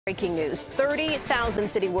Breaking news, 30,000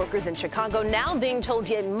 city workers in Chicago now being told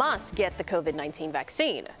they must get the COVID-19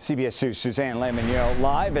 vaccine. CBS 2's Suzanne Lemonnier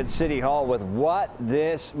live at City Hall with what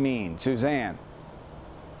this means. Suzanne.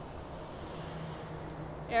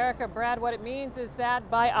 Erica, Brad, what it means is that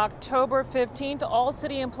by October 15th, all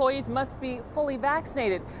city employees must be fully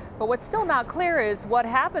vaccinated. But what's still not clear is what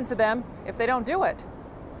happens to them if they don't do it.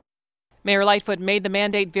 Mayor Lightfoot made the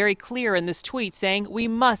mandate very clear in this tweet, saying we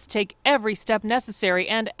must take every step necessary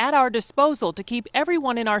and at our disposal to keep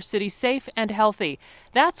everyone in our city safe and healthy.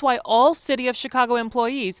 That's why all City of Chicago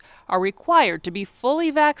employees are required to be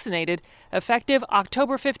fully vaccinated effective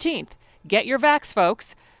October 15th. Get your vax,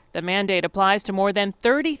 folks. The mandate applies to more than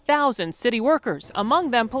 30,000 city workers,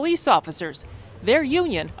 among them police officers. Their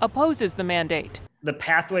union opposes the mandate. The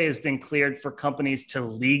pathway has been cleared for companies to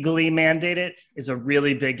legally mandate it is a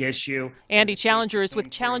really big issue. Andy Challenger is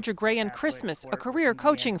with Challenger Gray and Christmas, a career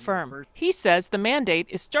coaching firm. He says the mandate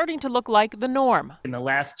is starting to look like the norm. In the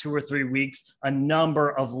last 2 or 3 weeks, a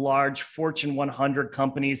number of large Fortune 100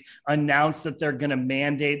 companies announced that they're going to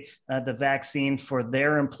mandate the vaccine for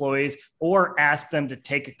their employees or ask them to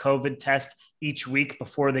take a COVID test each week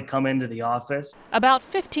before they come into the office. About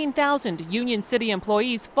 15,000 Union City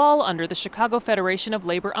employees fall under the Chicago Federation of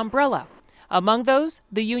Labor umbrella. Among those,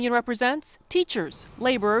 the union represents teachers,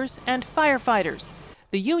 laborers, and firefighters.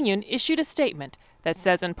 The union issued a statement that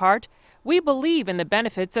says in part, "We believe in the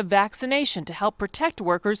benefits of vaccination to help protect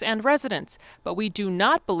workers and residents, but we do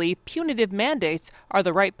not believe punitive mandates are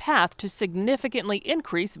the right path to significantly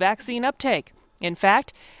increase vaccine uptake. In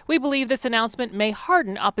fact, we believe this announcement may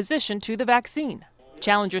harden opposition to the vaccine."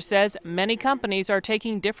 Challenger says many companies are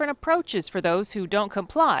taking different approaches for those who don't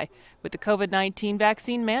comply with the COVID-19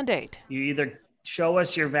 vaccine mandate. You either show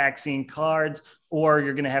us your vaccine cards or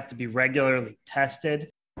you're going to have to be regularly tested.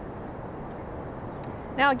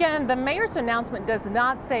 Now again, the mayor's announcement does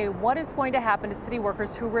not say what is going to happen to city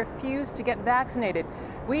workers who refuse to get vaccinated.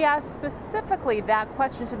 We asked specifically that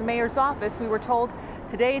question to the mayor's office. We were told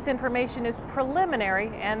today's information is preliminary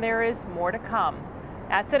and there is more to come.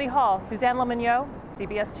 At City Hall, Suzanne Lemonnier,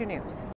 CBS 2 News.